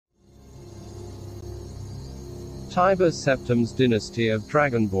Tiber Septim's dynasty of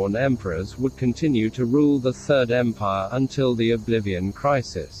Dragonborn emperors would continue to rule the Third Empire until the Oblivion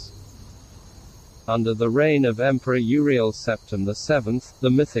Crisis. Under the reign of Emperor Uriel Septim VII, the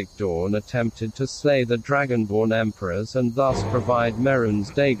Mythic Dawn attempted to slay the Dragonborn emperors and thus provide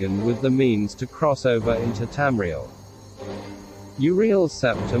Mehrunes Dagon with the means to cross over into Tamriel. Uriel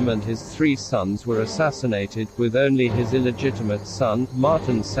Septim and his 3 sons were assassinated, with only his illegitimate son,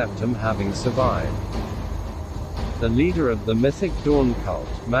 Martin Septim, having survived. The leader of the Mythic Dawn cult,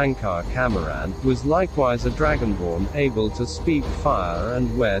 Mankar Camoran, was likewise a Dragonborn, able to speak fire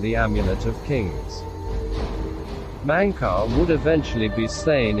and wear the Amulet of Kings. Mankar would eventually be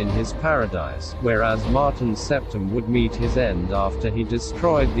slain in his paradise, whereas Martin Septim would meet his end after he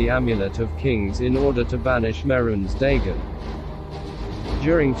destroyed the Amulet of Kings in order to banish Mehrunes Dagon.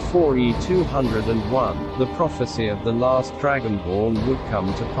 During 4E201, the prophecy of the last Dragonborn would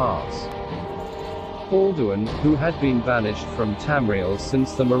come to pass. Alduin, who had been banished from Tamriel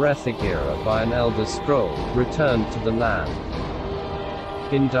since the Merethic era by an Elder Scroll, returned to the land,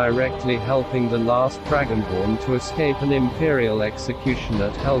 indirectly helping the last Dragonborn to escape an imperial execution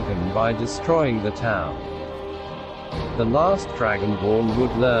at Helgen by destroying the town. The last Dragonborn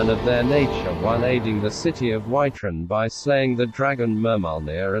would learn of their nature while aiding the city of Whiterun by slaying the dragon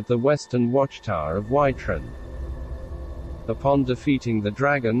Mermalnir at the western watchtower of Whiterun. Upon defeating the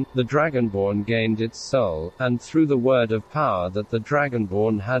Dragonborn gained its soul, and through the word of power that the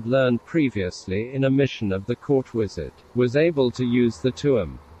Dragonborn had learned previously in a mission of the court wizard, was able to use the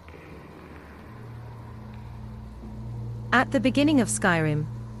Tuum. At the beginning of Skyrim,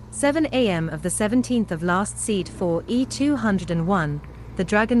 7 AM of the 17th of last seed 4E201, the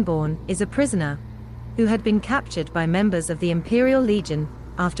Dragonborn is a prisoner, who had been captured by members of the Imperial Legion,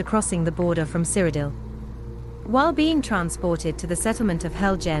 after crossing the border from Cyrodiil. While being transported to the settlement of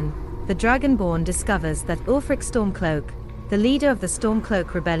Helgen, the Dragonborn discovers that Ulfric Stormcloak, the leader of the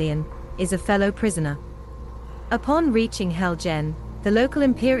Stormcloak Rebellion, is a fellow prisoner. Upon reaching Helgen, the local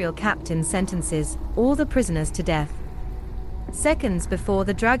Imperial captain sentences all the prisoners to death. Seconds before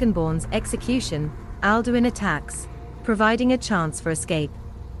the Dragonborn's execution, Alduin attacks, providing a chance for escape.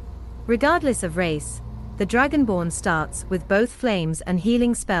 Regardless of race, the Dragonborn starts with both flames and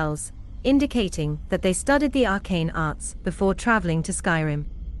healing spells, indicating that they studied the arcane arts before traveling to Skyrim.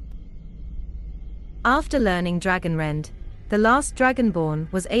 After learning Dragonrend, the last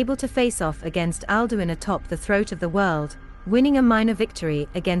Dragonborn was able to face off against Alduin atop the throat of the world, winning a minor victory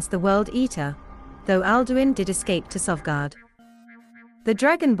against the World Eater, though Alduin did escape to Sovgard. The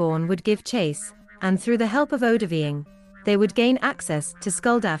Dragonborn would give chase, and through the help of Odeviing, they would gain access to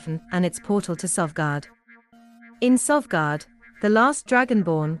Skuldafn and its portal to Sovgard. In Sovgard, the last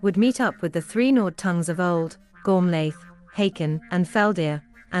Dragonborn would meet up with the 3 Nord tongues of old, Gormlaith, Haken, and Feldir,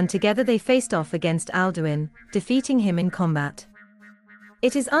 and together they faced off against Alduin, defeating him in combat.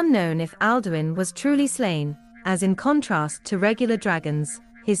 It is unknown if Alduin was truly slain, as in contrast to regular dragons,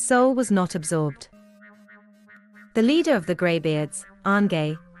 his soul was not absorbed. The leader of the Greybeards,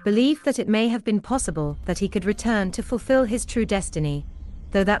 Arngay, believed that it may have been possible that he could return to fulfill his true destiny,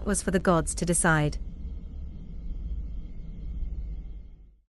 though that was for the gods to decide.